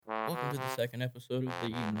Welcome to the second episode of the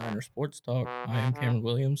Niner Sports Talk. I am Cameron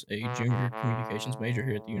Williams, a junior communications major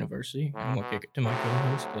here at the university, and I'm going to kick it to my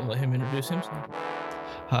co-host to let him introduce himself.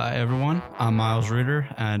 Hi, everyone. I'm Miles Reeder,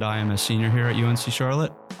 and I am a senior here at UNC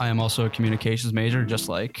Charlotte. I am also a communications major, just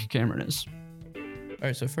like Cameron is. All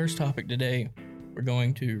right, so first topic today, we're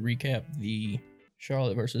going to recap the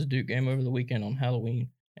Charlotte versus Duke game over the weekend on Halloween.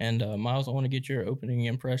 And Miles, I want to get your opening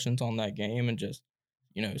impressions on that game and just,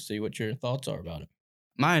 see what your thoughts are about it.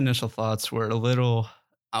 My initial thoughts were a little,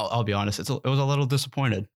 I'll be honest, it was a little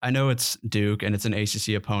disappointed. I know it's Duke and it's an ACC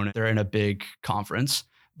opponent. They're in a big conference,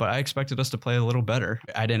 but I expected us to play a little better.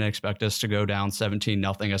 I didn't expect us to go down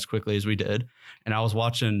 17-0 as quickly as we did. And I was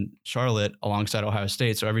watching Charlotte alongside Ohio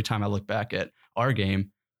State, so every time I look back at our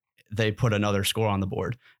game, they put another score on the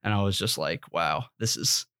board. And I was just like, wow, this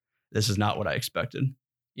is not what I expected.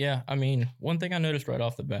 Yeah, I mean, one thing I noticed right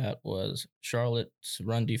off the bat was Charlotte's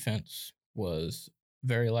run defense was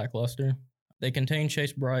very lackluster. They contained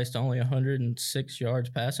Chase Bryce to only 106 yards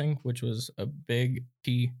passing, which was a big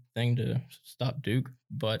key thing to stop Duke.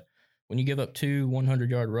 But when you give up two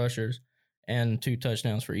 100-yard rushers and 2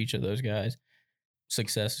 touchdowns for each of those guys,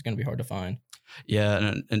 success is going to be hard to find.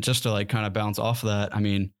 Yeah, and just to kind of bounce off of that, I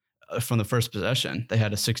mean, from the first possession, they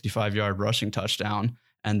had a 65-yard rushing touchdown.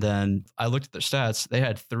 And then I looked at their stats. They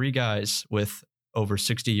had 3 guys with over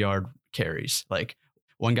 60-yard carries. Like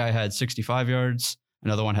one guy had 65 yards,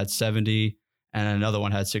 another one had 70, and another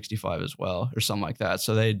one had 65 as well, or something like that.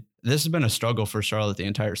 So this has been a struggle for Charlotte the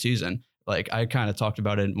entire season. Like I kind of talked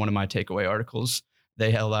about it in one of my takeaway articles.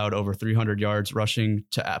 They allowed over 300 yards rushing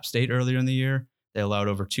to App State earlier in the year. They allowed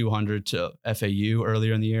over 200 to FAU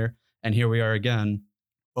earlier in the year. And here we are again,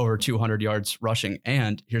 over 200 yards rushing.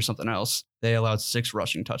 And here's something else. They allowed 6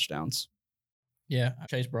 rushing touchdowns. Yeah,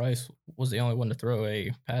 Chase Bryce was the only one to throw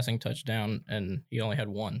a passing touchdown, and he only had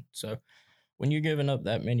 1. So when you're giving up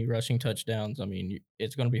that many rushing touchdowns, I mean,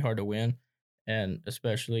 it's going to be hard to win, and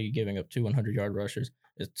especially giving up 2 100-yard rushers.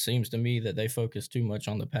 It seems to me that they focused too much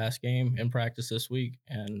on the pass game in practice this week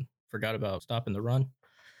and forgot about stopping the run.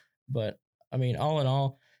 But, I mean, all in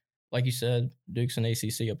all, like you said, Duke's an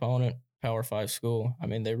ACC opponent, Power 5 school. I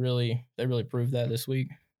mean, they really proved that this week,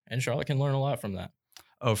 and Charlotte can learn a lot from that.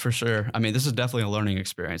 Oh, for sure. I mean, this is definitely a learning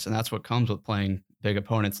experience, and that's what comes with playing big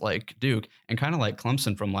opponents like Duke and kind of like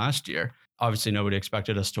Clemson from last year. Obviously, nobody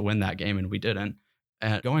expected us to win that game, and we didn't.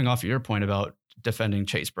 And going off of your point about defending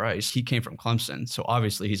Chase Bryce, he came from Clemson, so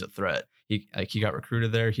obviously he's a threat. He got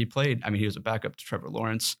recruited there. He played. I mean, he was a backup to Trevor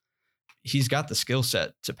Lawrence. He's got the skill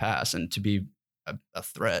set to pass and to be a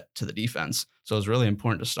threat to the defense. So it's really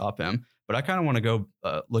important to stop him. But I kind of want to go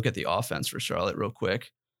look at the offense for Charlotte real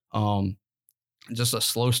quick. Just a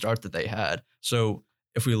slow start that they had. So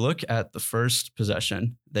if we look at the first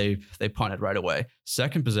possession, they punted right away.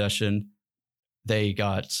 Second possession, they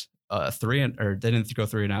got they didn't go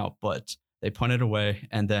 3 and out, but they punted away,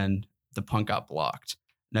 and then the punt got blocked.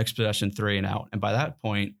 Next possession, 3 and out. And by that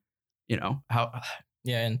point, how?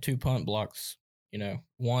 Yeah, and 2 punt blocks.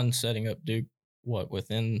 One setting up Duke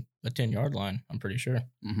within the 10-yard line. I'm pretty sure.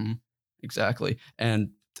 Mm-hmm. Exactly, and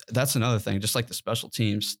that's another thing. Just like the special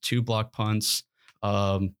teams, 2 block punts.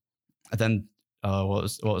 Then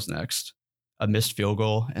what was next? A missed field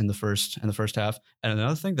goal in the first half. And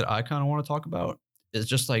another thing that I kind of want to talk about is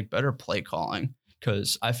just like better play calling,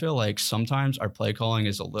 because I feel like sometimes our play calling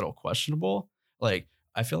is a little questionable. Like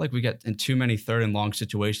I feel like we get in too many 3rd and long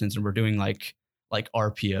situations, and we're doing like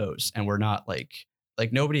RPOs, and we're not like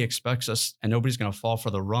nobody expects us, and nobody's going to fall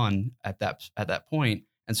for the run at that point.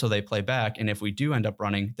 And so they play back, and if we do end up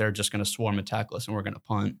running, they're just going to swarm and tackle us, and we're going to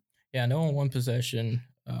punt. Yeah, I know on one possession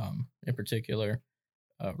in particular,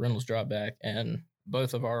 Reynolds dropped back, and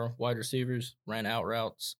both of our wide receivers ran out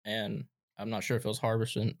routes, and I'm not sure if it was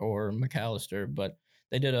Harbison or McAllister, but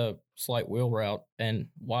they did a slight wheel route and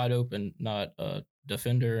wide open, not a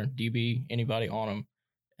defender, DB, anybody on him,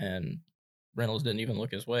 and Reynolds didn't even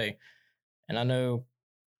look his way. And I know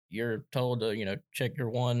you're told to, check your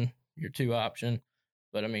 1, your 2 option,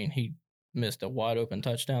 but I mean, he missed a wide open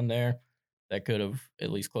touchdown there that could have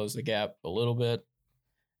at least closed the gap a little bit.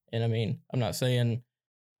 And I mean, I'm not saying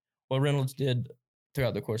what Reynolds did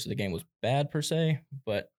throughout the course of the game was bad per se,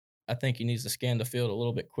 but I think he needs to scan the field a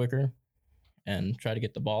little bit quicker and try to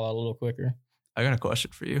get the ball out a little quicker. I got a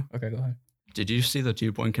question for you. Okay, go ahead. Did you see the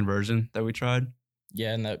 2-point conversion that we tried?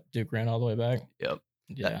 Yeah, and that Duke ran all the way back. Yep.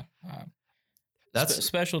 Yeah. That's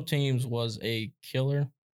special teams was a killer.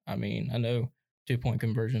 I mean, I know 2-point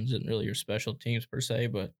conversions isn't really your special teams per se,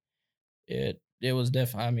 but it was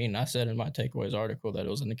definitely. I mean, I said in my takeaways article that it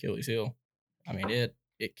was an Achilles heel. I mean, it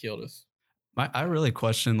killed us. I really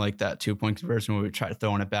question like that 2-point conversion where we tried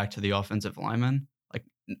throwing it back to the offensive lineman. Like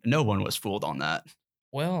no one was fooled on that.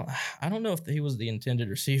 Well, I don't know if he was the intended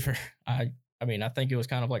receiver. I mean, I think it was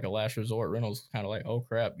kind of like a last resort. Reynolds kind of like, oh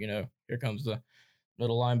crap, here comes the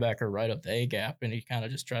middle linebacker right up the A gap, and he kind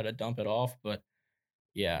of just tried to dump it off. But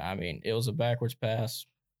yeah, I mean, it was a backwards pass.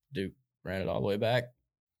 Duke ran it all the way back.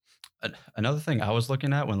 Another thing I was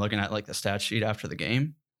looking at when looking at like the stat sheet after the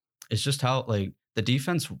game is just how like the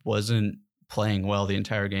defense wasn't playing well the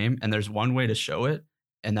entire game. And there's one way to show it,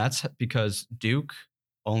 and that's because Duke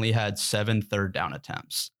only had 7 third down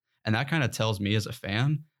attempts. And that kind of tells me as a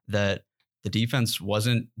fan that the defense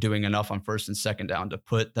wasn't doing enough on first and second down to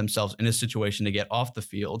put themselves in a situation to get off the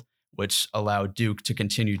field, which allowed Duke to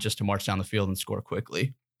continue just to march down the field and score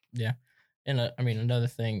quickly. Yeah. And I mean, another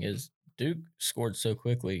thing is Duke scored so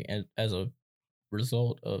quickly and as a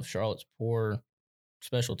result of Charlotte's poor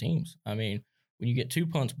special teams. I mean, when you get 2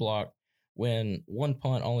 punts blocked, when one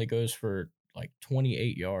punt only goes for like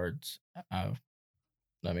 28 yards,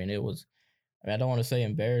 I mean, it was, I mean, I don't want to say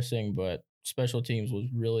embarrassing, but special teams was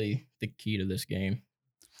really the key to this game.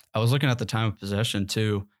 I was looking at the time of possession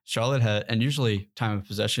too. Charlotte had, and usually time of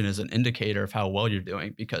possession is an indicator of how well you're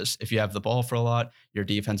doing, because if you have the ball for a lot, your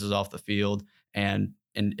defense is off the field, and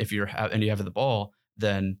if you have the ball,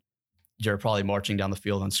 then you're probably marching down the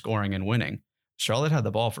field and scoring and winning. Charlotte had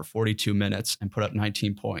the ball for 42 minutes and put up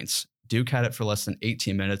 19 points. Duke had it for less than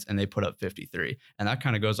 18 minutes and they put up 53. And that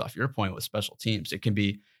kind of goes off your point with special teams. It can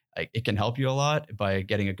be like, it can help you a lot by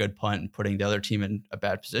getting a good punt and putting the other team in a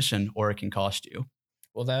bad position, or it can cost you.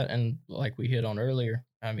 Well, that, and like we hit on earlier,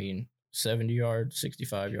 I mean, 70-yard,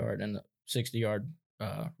 65-yard, and the 60-yard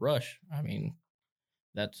rush. I mean,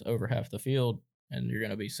 that's over half the field, and you're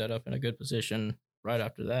going to be set up in a good position right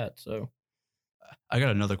after that. So, I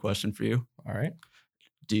got another question for you. all right.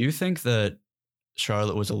 Do you think that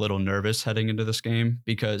Charlotte was a little nervous heading into this game?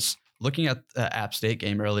 Because looking at the App State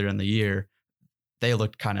game earlier in the year, they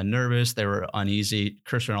looked kind of nervous. They were uneasy.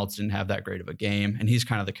 Chris Reynolds didn't have that great of a game, and he's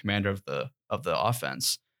kind of the commander of the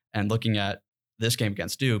offense. And looking at this game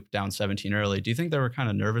against Duke, down 17 early, do you think they were kind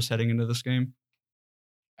of nervous heading into this game?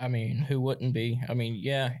 I mean, who wouldn't be? I mean,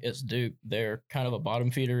 yeah, it's Duke. They're kind of a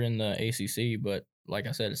bottom feeder in the ACC, but like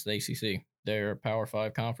I said, it's the ACC. They're a Power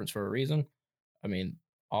Five conference for a reason. I mean,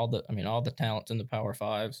 all the talents in the Power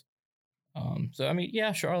Fives. So I mean,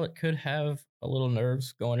 yeah, Charlotte could have a little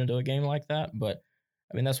nerves going into a game like that, but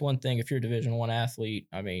I mean, that's one thing. If you're a Division One athlete,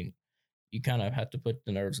 I mean, you kind of have to put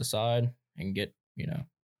the nerves aside and get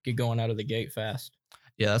going out of the gate fast.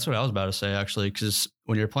 Yeah, that's what I was about to say, actually, because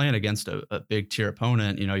when you're playing against a big tier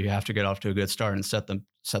opponent, you have to get off to a good start and set the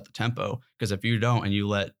tempo. Because if you don't and you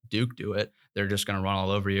let Duke do it, they're just going to run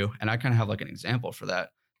all over you. And I kind of have like an example for that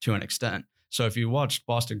to an extent. So if you watched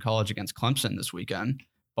Boston College against Clemson this weekend,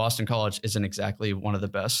 Boston College isn't exactly one of the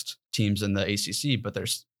best teams in the ACC, but they're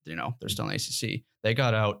still in the ACC. They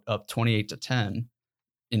got out up 28-10,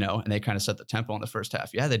 and they kind of set the tempo in the first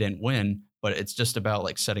half. Yeah, they didn't win, but it's just about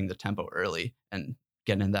like setting the tempo early and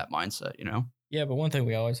getting in that mindset. Yeah, but one thing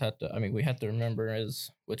we always we have to remember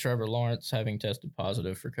is with Trevor Lawrence having tested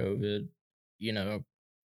positive for COVID, the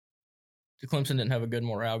Clemson didn't have a good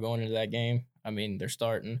morale going into that game. I mean, they're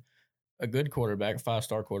starting a good quarterback, a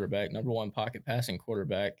 5-star quarterback, number one pocket passing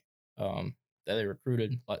quarterback that they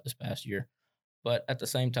recruited like this past year. But at the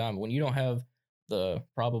same time, when you don't have the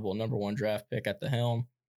probable number one draft pick at the helm,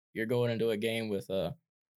 you're going into a game with a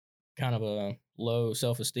kind of a low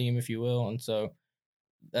self-esteem, if you will. And so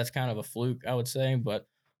that's kind of a fluke, I would say. But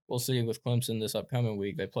we'll see with Clemson this upcoming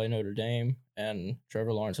week. They play Notre Dame, and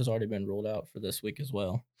Trevor Lawrence has already been ruled out for this week as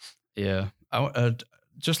well. Yeah.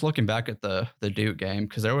 Just looking back at the Duke game,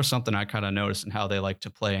 because there was something I kind of noticed in how they like to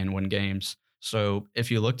play and win games. So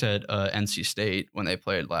if you looked at NC State when they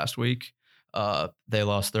played last week, they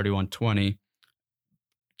lost 31-20.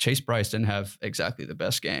 Chase Bryce didn't have exactly the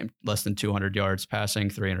best game, less than 200 yards passing,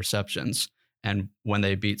 3 interceptions. And when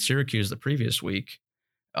they beat Syracuse the previous week,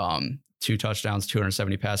 2 touchdowns,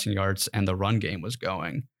 270 passing yards, and the run game was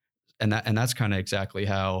going. And that's kind of exactly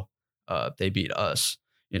how they beat us.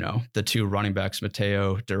 The 2 running backs,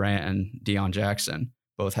 Mateo Durant and Deion Jackson,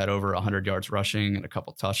 both had over 100 yards rushing and a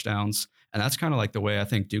couple touchdowns. And that's kind of like the way I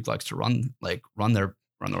think Duke likes to run their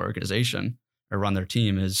organization or run their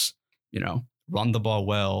team is, run the ball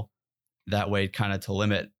well. That way, kind of to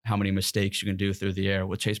limit how many mistakes you can do through the air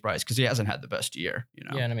with Chase Bryce, because he hasn't had the best year.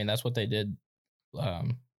 Yeah, and I mean that's what they did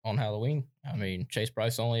on Halloween. I mean, Chase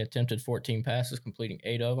Bryce only attempted 14 passes, completing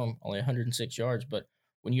 8 of them, only 106 yards. But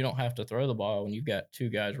when you don't have to throw the ball, when you've got 2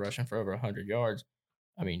 guys rushing for over 100 yards,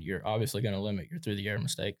 I mean, you're obviously going to limit your through the air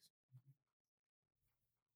mistakes.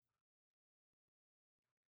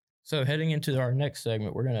 So heading into our next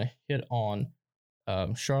segment, we're going to hit on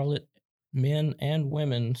Charlotte men and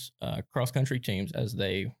women's cross country teams as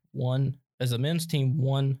the men's team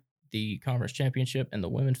won the conference championship and the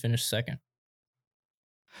women finished second.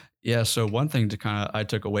 Yeah. So one thing I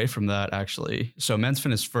took away from that actually. So men's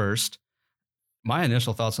finished first. My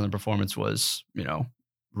initial thoughts on the performance was,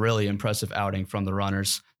 really impressive outing from the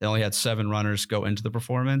runners. They only had 7 runners go into the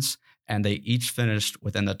performance, and they each finished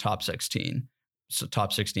within the top 16. So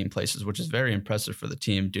top 16 places, which is very impressive for the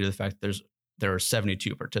team due to the fact there are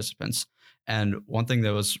 72 participants. And one thing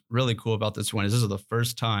that was really cool about this win is this is the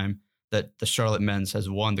first time that the Charlotte men's has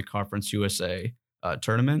won the Conference USA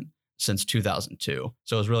tournament since 2002.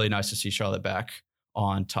 So it was really nice to see Charlotte back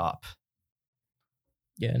on top.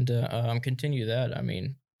 Yeah, and continue that. I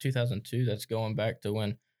mean, 2002. That's going back to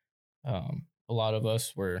when a lot of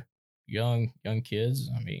us were young kids.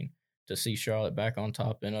 I mean, to see Charlotte back on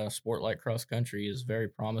top in a sport like cross country is very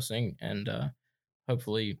promising, and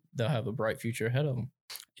hopefully they'll have a bright future ahead of them.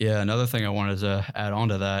 Yeah, another thing I wanted to add on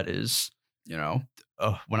to that is,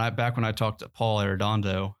 when I talked to Paul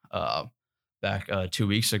Arredondo back 2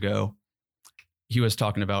 weeks ago, he was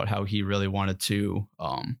talking about how he really wanted to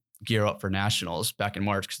gear up for nationals back in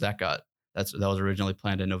March because that was originally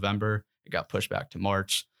planned in November. It got pushed back to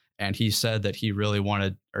March, and he said that he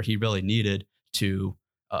really needed to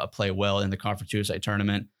play well in the Conference USA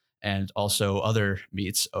tournament and also other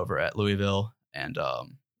meets over at Louisville. And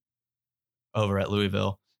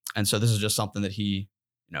so this is just something that he,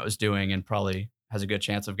 is doing and probably has a good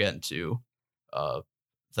chance of getting to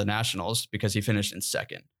the nationals because he finished in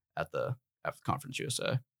second at the Conference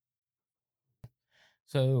USA.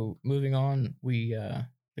 So moving on,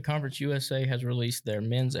 the Conference USA has released their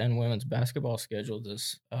men's and women's basketball schedule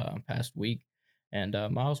this past week. And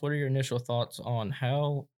Miles, what are your initial thoughts on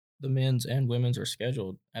how the men's and women's are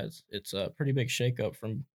scheduled? As it's a pretty big shakeup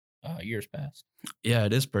from years past. Yeah,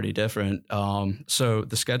 it is pretty different. So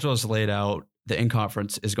the schedule is laid out. The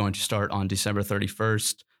in-conference is going to start on December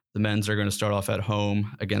 31st. The men's are going to start off at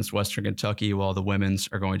home against Western Kentucky, while the women's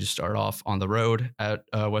are going to start off on the road at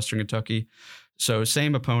Western Kentucky. So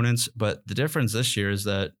same opponents, but the difference this year is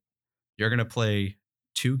that you're going to play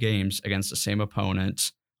 2 games against the same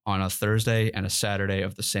opponent on a Thursday and a Saturday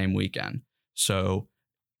of the same weekend. So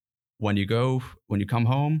when you come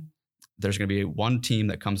home, there's going to be one team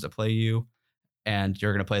that comes to play you, and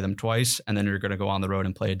you're going to play them twice, and then you're going to go on the road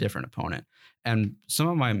and play a different opponent. And some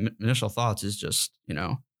of my initial thoughts is just,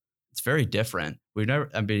 it's very different. But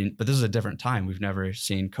this is a different time. We've never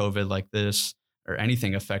seen COVID like this or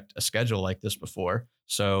anything affect a schedule like this before.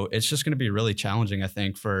 So it's just going to be really challenging, I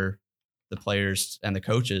think, for the players and the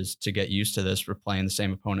coaches to get used to this. We're playing the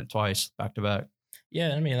same opponent twice back to back.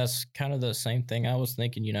 Yeah, I mean, that's kind of the same thing I was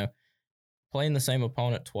thinking, playing the same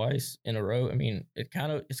opponent twice in a row. I mean, it's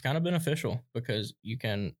kind of beneficial because you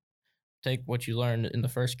can take what you learned in the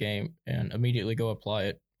first game and immediately go apply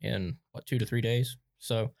it in 2 to 3 days.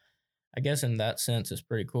 So I guess in that sense, it's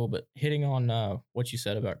pretty cool. But hitting on what you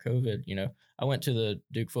said about COVID, I went to the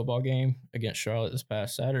Duke football game against Charlotte this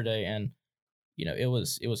past Saturday, and it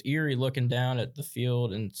was eerie looking down at the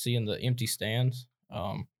field and seeing the empty stands.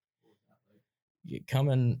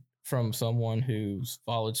 Coming from someone who's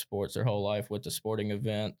followed sports their whole life with the sporting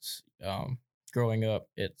events, growing up,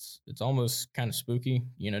 it's almost kind of spooky.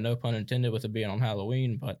 No pun intended with it being on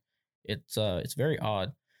Halloween, but it's very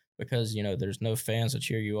odd because there's no fans to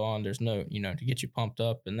cheer you on. There's no to get you pumped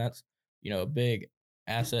up, and that's a big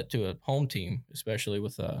asset to a home team, especially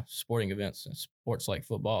with sporting events and sports like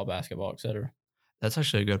football, basketball, etc. That's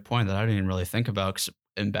actually a good point that I didn't even really think about. 'Cause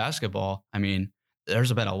in basketball, I mean,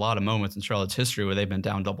 there's been a lot of moments in Charlotte's history where they've been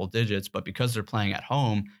down double digits, but because they're playing at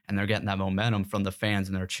home and they're getting that momentum from the fans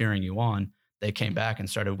and they're cheering you on, they came back and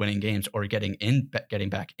started winning games or getting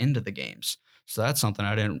back into the games. So that's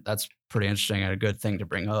something that's pretty interesting and a good thing to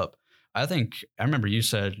bring up. I remember you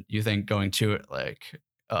said you think going to it like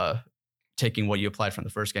taking what you applied from the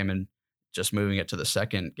first game and just moving it to the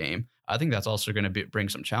second game. I think that's also going to bring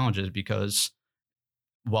some challenges because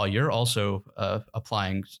while you're also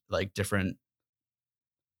applying like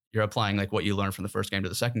what you learned from the first game to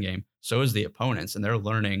the second game, so is the opponents, and they're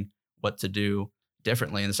learning what to do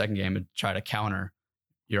differently in the second game and try to counter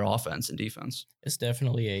your offense and defense. It's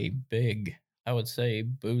definitely a big, I would say,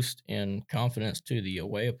 boost in confidence to the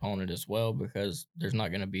away opponent as well because there's not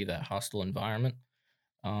going to be that hostile environment.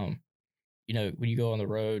 When you go on the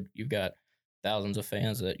road, you've got thousands of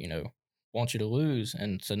fans that, want you to lose.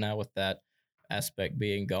 And so now with that aspect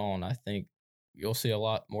being gone, I think you'll see a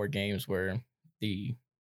lot more games where the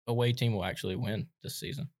away team will actually win this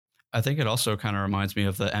season. I think it also kind of reminds me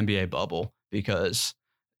of the NBA bubble because,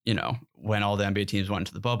 when all the NBA teams went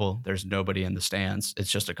into the bubble, there's nobody in the stands.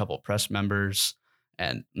 It's just a couple of press members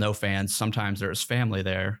and no fans. Sometimes there's family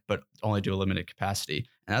there, but only to a limited capacity.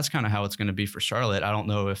 And that's kind of how it's going to be for Charlotte. I don't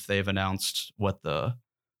know if they've announced what the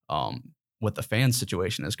fan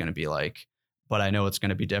situation is going to be like, but I know it's going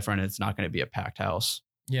to be different. It's not going to be a packed house.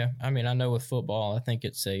 Yeah, I mean, I know with football, I think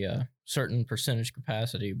it's a certain percentage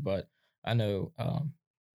capacity, but I know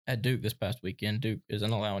at Duke this past weekend, Duke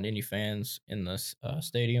isn't allowing any fans in the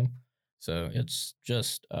stadium, so it's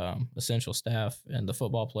just essential staff and the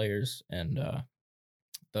football players and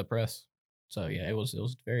the press. So yeah, it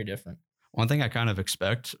was very different. One thing I kind of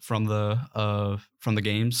expect from the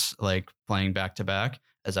games, like playing back to back,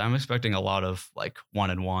 is I'm expecting a lot of like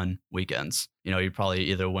 1-1 weekends. You know, you probably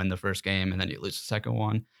either win the first game and then you lose the second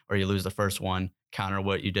one, or you lose the first one, counter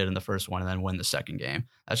what you did in the first one, and then win the second game.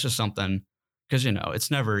 That's just something, because you know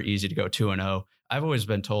it's never easy to go 2-0. I've always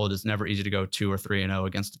been told it's never easy to go 2 or 3-0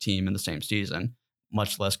 against a team in the same season,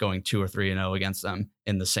 much less going 2 or 3-0 against them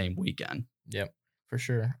in the same weekend. Yep, for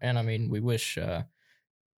sure. And I mean, we wish the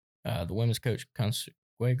women's coach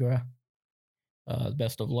Consuegra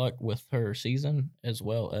best of luck with her season, as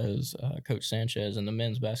well as Coach Sanchez and the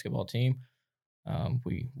men's basketball team.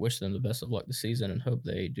 We wish them the best of luck this season and hope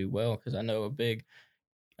they do well, because I know a big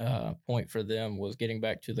point for them was getting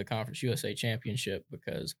back to the Conference USA Championship,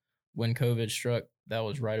 because when COVID struck, that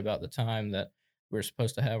was right about the time that we were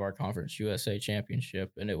supposed to have our Conference USA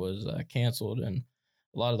Championship, and it was canceled, and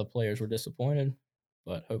a lot of the players were disappointed.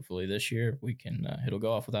 But hopefully this year we can it'll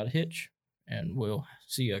go off without a hitch, and we'll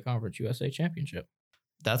see a Conference USA Championship.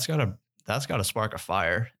 That's gotta spark a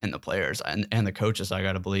fire in the players and the coaches. I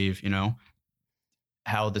gotta believe, you know,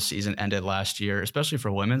 how the season ended last year, especially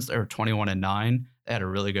for women's. They were 21-9. They had a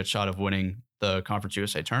really good shot of winning the Conference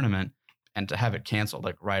USA tournament, and to have it canceled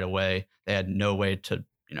like right away, they had no way to,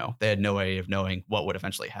 you know, they had no way of knowing what would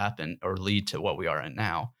eventually happen or lead to what we are in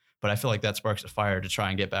now. But I feel like that sparks a fire to try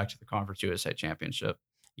and get back to the Conference USA championship.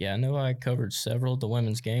 Yeah, I know I covered several of the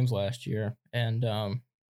women's games last year, and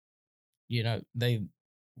they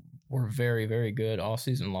were very, very good all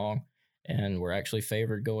season long, and were actually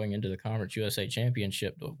favored going into the Conference USA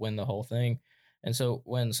Championship to win the whole thing. And so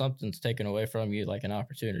when something's taken away from you, like an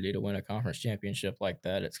opportunity to win a conference championship like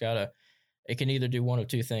that, it can either do one of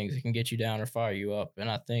two things. It can get you down or fire you up. And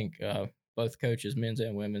I think both coaches, men's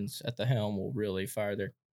and women's, at the helm will really fire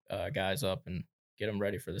their guys up and get them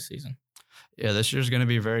ready for the season. Yeah, this year's going to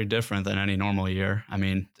be very different than any normal year. I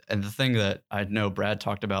mean, and the thing that I know Brad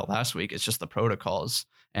talked about last week is just the protocols.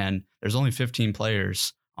 And there's only 15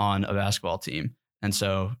 players on a basketball team. And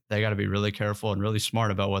so they got to be really careful and really smart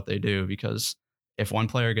about what they do, because if one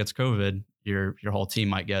player gets COVID, your whole team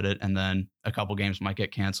might get it, and then a couple games might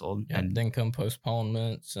get canceled. Yeah, and then come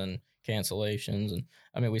postponements and cancellations. And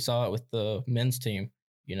I mean, we saw it with the men's team.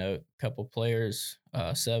 You know, a couple players,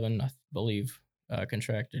 7, I believe,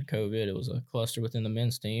 contracted COVID. It was a cluster within the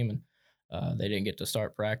men's team, and they didn't get to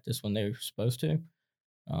start practice when they were supposed to.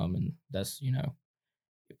 And that's, you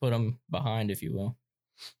put them behind, if you will.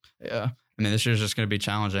 Yeah. I mean, this year's just going to be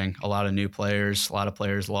challenging. A lot of new players, a lot of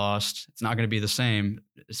players lost. It's not going to be the same,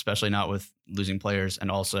 especially not with losing players, and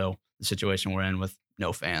also the situation we're in with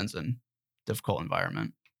no fans and difficult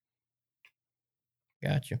environment.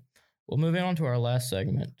 Gotcha. Well, moving on to our last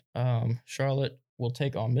segment, Charlotte will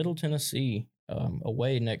take on Middle Tennessee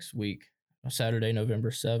away next week, Saturday, November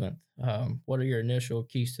 7th. What are your initial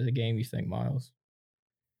keys to the game, you think, Miles?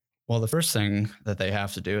 Well, the first thing that they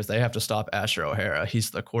have to do is they have to stop Asher O'Hara. He's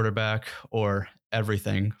the quarterback or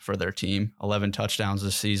everything for their team. 11 touchdowns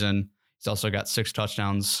this season. He's also got 6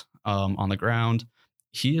 touchdowns on the ground.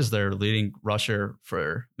 He is their leading rusher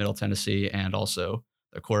for Middle Tennessee and also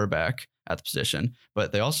the quarterback at the position.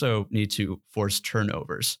 But they also need to force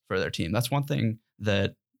turnovers for their team. That's one thing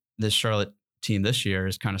that this Charlotte team this year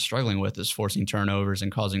is kind of struggling with, is forcing turnovers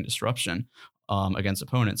and causing disruption against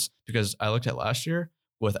opponents. Because I looked at last year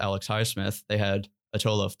with Alex Highsmith, they had a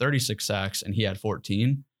total of 36 sacks and he had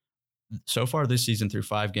 14. So far this season, through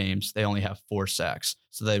 5 games, they only have 4 sacks.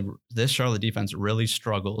 So this Charlotte defense really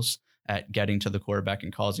struggles at getting to the quarterback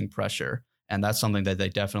and causing pressure. And that's something that they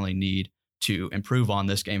definitely need to improve on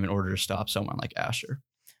this game in order to stop someone like Asher.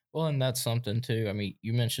 Well, and that's something too. I mean,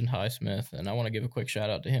 you mentioned Highsmith, and I want to give a quick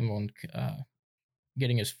shout out to him on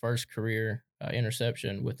getting his first career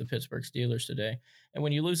interception with the Pittsburgh Steelers today. And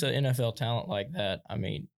when you lose an NFL talent like that, I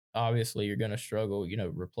mean, obviously you're going to struggle,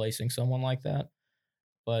 replacing someone like that.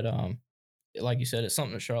 But like you said, it's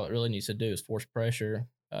something that Charlotte really needs to do, is force pressure,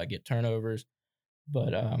 get turnovers.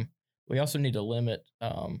 But we also need to limit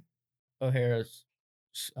O'Hara's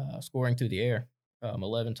scoring through the air.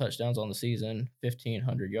 11 touchdowns on the season,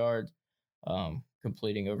 1,500 yards,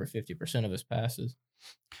 completing over 50% of his passes.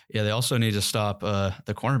 Yeah, they also need to stop.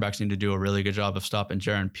 The cornerbacks need to do a really good job of stopping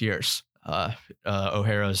Jaron Pierce.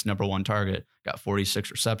 O'Hara's number one target got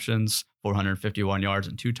 46 receptions, 451 yards,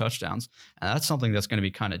 and 2 touchdowns. And that's something that's going to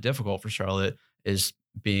be kind of difficult for Charlotte, is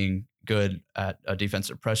being good at a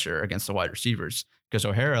defensive pressure against the wide receivers, because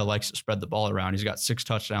O'Hara likes to spread the ball around. He's got 6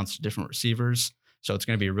 touchdowns to different receivers. So it's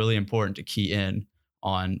going to be really important to key in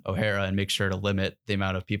on O'Hara and make sure to limit the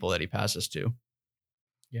amount of people that he passes to.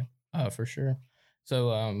 Yeah, for sure.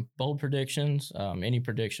 So bold predictions, any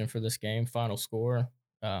prediction for this game, final score,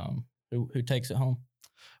 who takes it home?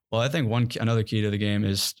 Well, I think another key to the game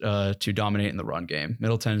is to dominate in the run game.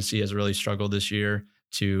 Middle Tennessee has really struggled this year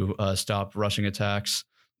to stop rushing attacks,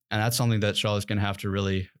 and that's something that Charlotte's going to have to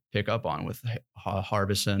really pick up on with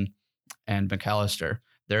Harbison and McAllister.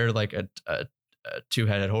 They're like a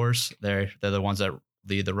two-headed horse. They're the ones that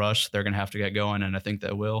lead the rush. They're going to have to get going, and I think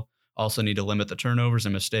they will. Also need to limit the turnovers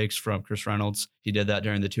and mistakes from Chris Reynolds. He did that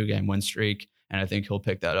during the 2-game win streak, and I think he'll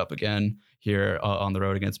pick that up again here on the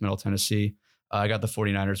road against Middle Tennessee. I got the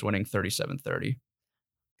 49ers winning 37-30.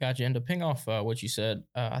 Gotcha. And to ping off what you said,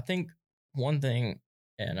 I think one thing,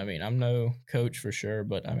 and I mean, I'm no coach for sure,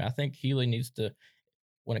 but I mean, I think Healy needs to,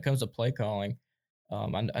 when it comes to play calling,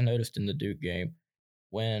 I noticed in the Duke game,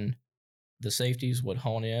 when the safeties would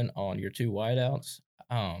hone in on your 2 wideouts,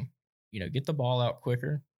 get the ball out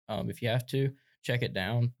quicker. If you have to, check it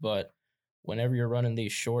down. But whenever you're running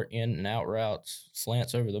these short in and out routes,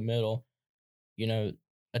 slants over the middle,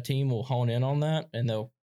 a team will hone in on that and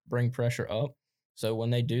they'll bring pressure up. So when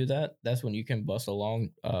they do that, that's when you can bust a long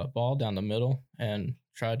ball down the middle and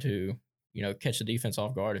try to, catch the defense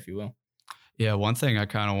off guard, if you will. Yeah, one thing I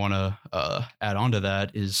kind of want to add on to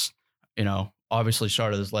that is, obviously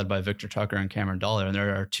Charlotte is led by Victor Tucker and Cameron Dollar, and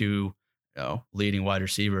there are 2, leading wide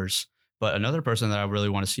receivers. But another person that I really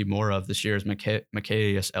want to see more of this year is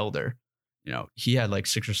Macarius Elder. He had like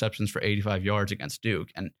 6 receptions for 85 yards against Duke,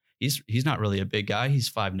 and he's not really a big guy.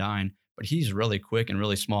 He's 5'9", but he's really quick and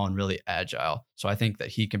really small and really agile. So I think that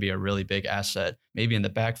he can be a really big asset, maybe in the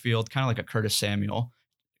backfield, kind of like a Curtis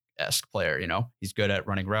Samuel-esque player. He's good at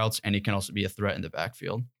running routes, and he can also be a threat in the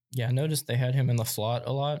backfield. Yeah, I noticed they had him in the slot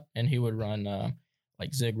a lot, and he would run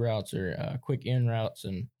like zig routes or quick in routes.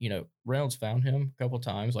 And, Reynolds found him a couple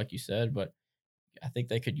times, like you said, but I think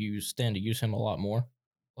they could stand to use him a lot more,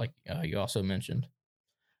 like you also mentioned.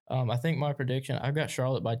 I think my prediction, I've got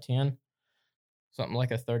Charlotte by 10, something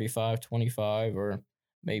like a 35-25 or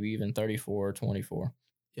maybe even 34-24.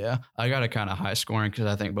 Yeah, I got a kind of high scoring because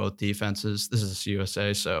I think both defenses, this is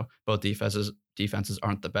USA, so both defenses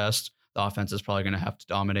aren't the best. The offense is probably going to have to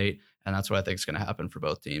dominate, and that's what I think is going to happen for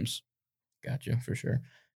both teams. Gotcha, for sure.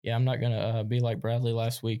 Yeah, I'm not going to be like Bradley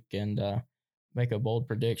last week and make a bold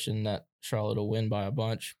prediction that Charlotte will win by a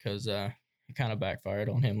bunch, because it kind of backfired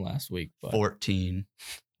on him last week. But 14.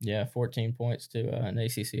 Yeah, 14 points to an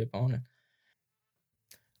ACC opponent.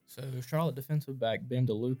 So Charlotte defensive back Ben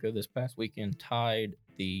DeLuca this past weekend tied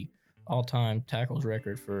the all-time tackles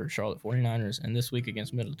record for Charlotte 49ers, and this week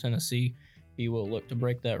against Middle Tennessee, he will look to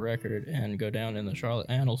break that record and go down in the Charlotte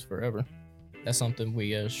annals forever. That's something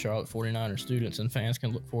we as Charlotte 49ers students and fans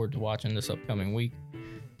can look forward to watching this upcoming week.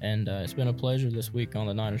 And it's been a pleasure this week on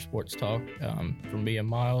the Niner Sports Talk from me and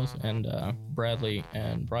Miles and Bradley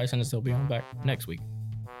and Bryson, as they'll be on back next week.